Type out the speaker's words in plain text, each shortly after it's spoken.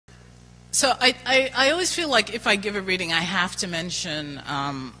So I always feel like if I give a reading, I have to mention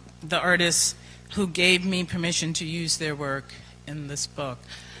the artists who gave me permission to use their work in this book.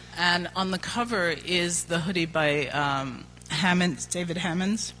 And on the cover is the hoodie by David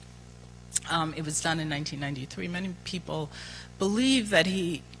Hammonds. It was done in 1993. Many people believe that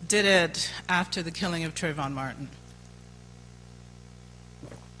he did it after the killing of Trayvon Martin.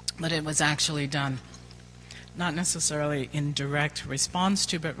 But it was actually done not necessarily in direct response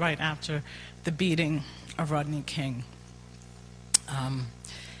to, but right after the beating of Rodney King.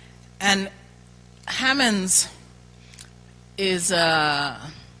 And Hammonds is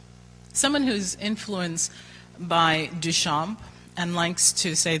someone who's influenced by Duchamp and likes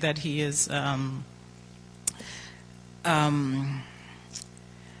to say that he is a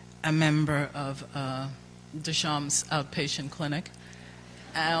member of Duchamp's outpatient clinic.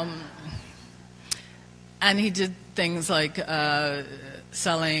 And he did things like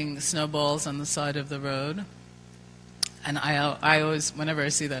selling snowballs on the side of the road. And I always, whenever I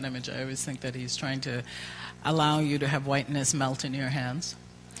see that image, I always think that he's trying to allow you to have whiteness melt in your hands.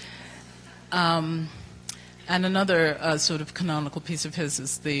 And another sort of canonical piece of his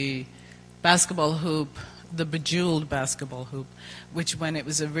is the basketball hoop, the bejeweled basketball hoop, which when it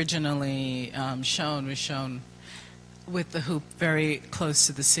was originally shown, was shown with the hoop very close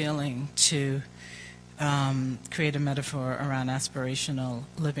to the ceiling to create a metaphor around aspirational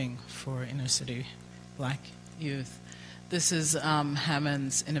living for inner city black youth. This is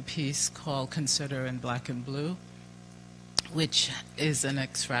Hammonds in a piece called Consider in Black and Blue, which is an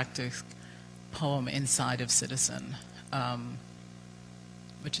extracted poem inside of Citizen,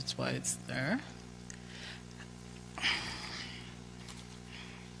 which is why it's there.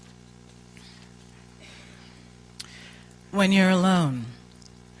 When you're alone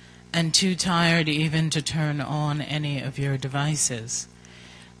and too tired even to turn on any of your devices,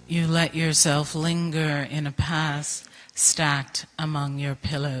 you let yourself linger in a past stacked among your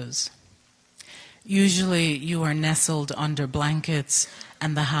pillows. Usually you are nestled under blankets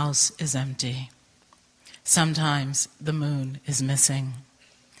and the house is empty. Sometimes the moon is missing.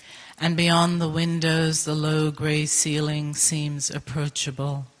 And beyond the windows, the low gray ceiling seems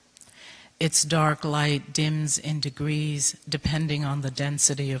approachable. Its dark light dims in degrees depending on the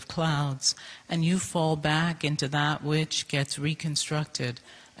density of clouds, and you fall back into that which gets reconstructed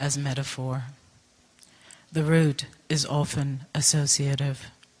as metaphor. The root is often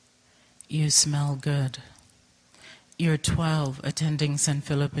associative. You smell good. You're 12, attending St.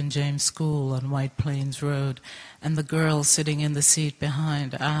 Philip and James School on White Plains Road, and the girl sitting in the seat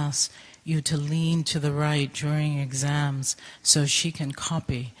behind asks you to lean to the right during exams so she can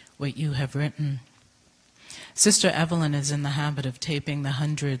copy what you have written. Sister Evelyn is in the habit of taping the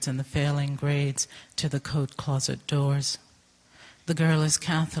hundreds and the failing grades to the coat closet doors. The girl is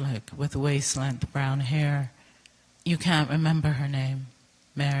Catholic with waist-length brown hair. You can't remember her name.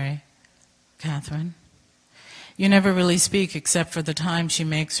 Mary? Catherine? You never really speak except for the time she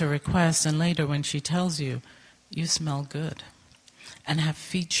makes her request, and later when she tells you, you smell good and have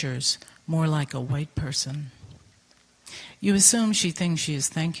features more like a white person. You assume she thinks she is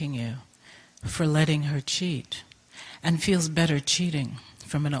thanking you for letting her cheat and feels better cheating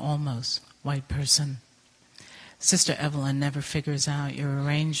from an almost white person. Sister Evelyn never figures out your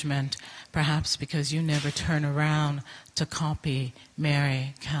arrangement, perhaps because you never turn around to copy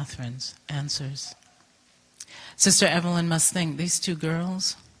Mary Catherine's answers. Sister Evelyn must think these two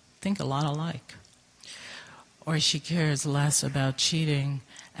girls think a lot alike, or she cares less about cheating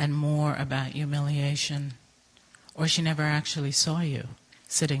and more about humiliation, or she never actually saw you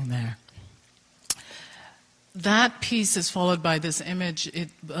sitting there. That piece is followed by this image. It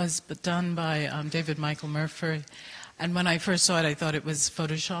was done by David Michael Murphy, and when I first saw it, I thought it was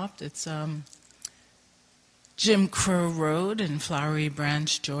photoshopped. It's Jim Crow Road in Flowery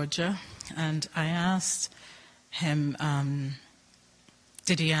Branch, Georgia, and I asked him,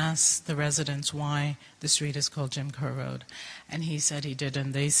 did he ask the residents why the street is called Jim Crow Road? And he said he did,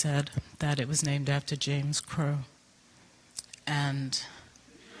 and they said that it was named after James Crow. And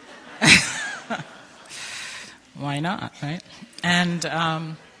why not, right? And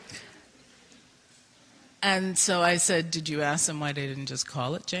so I said, did you ask them why they didn't just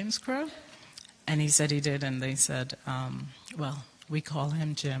call it James Crow? And he said he did, and they said, well, we call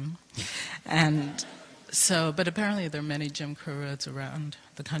him Jim. And so, but apparently there are many Jim Crow roads around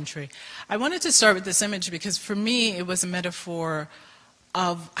the country. I wanted to start with this image because for me it was a metaphor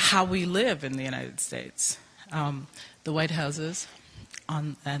of how we live in the United States. The White Houses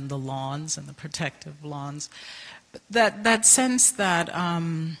and the lawns and the protective lawns. That sense that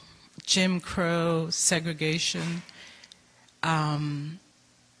Jim Crow segregation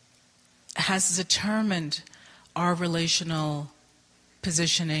has determined our relational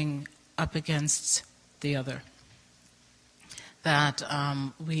positioning up against the other. That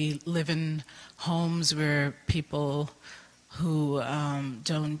we live in homes where people who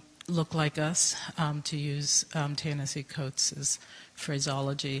don't look like us, to use Ta-Nehisi Coates'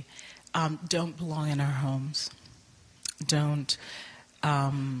 phraseology, don't belong in our homes, don't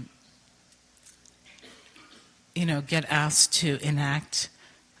get asked to enact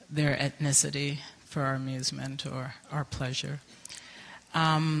their ethnicity for our amusement or our pleasure.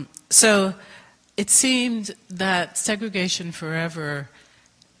 So it seemed that segregation forever,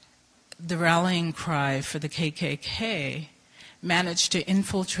 the rallying cry for the KKK, managed to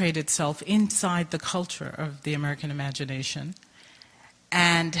infiltrate itself inside the culture of the American imagination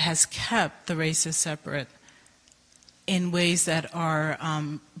and has kept the races separate in ways that are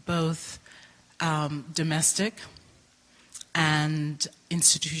both domestic and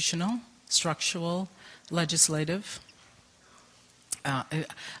institutional, structural, legislative. I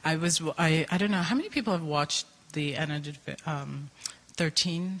don't know, how many people have watched the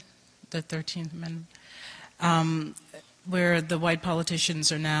 13th Amendment, where the white politicians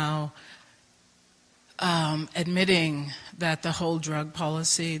are now admitting that the whole drug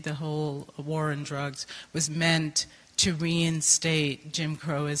policy, the whole war on drugs, was meant to reinstate Jim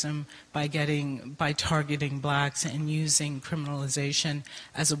Crowism by targeting blacks and using criminalization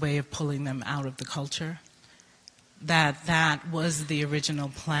as a way of pulling them out of the culture. That was the original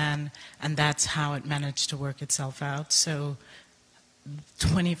plan, and that's how it managed to work itself out. So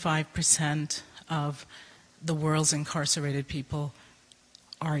 25% of the world's incarcerated people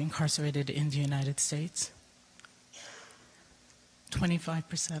are incarcerated in the United States.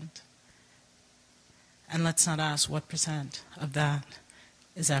 25%. And let's not ask what percent of that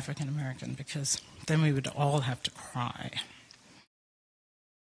is African American, because then we would all have to cry.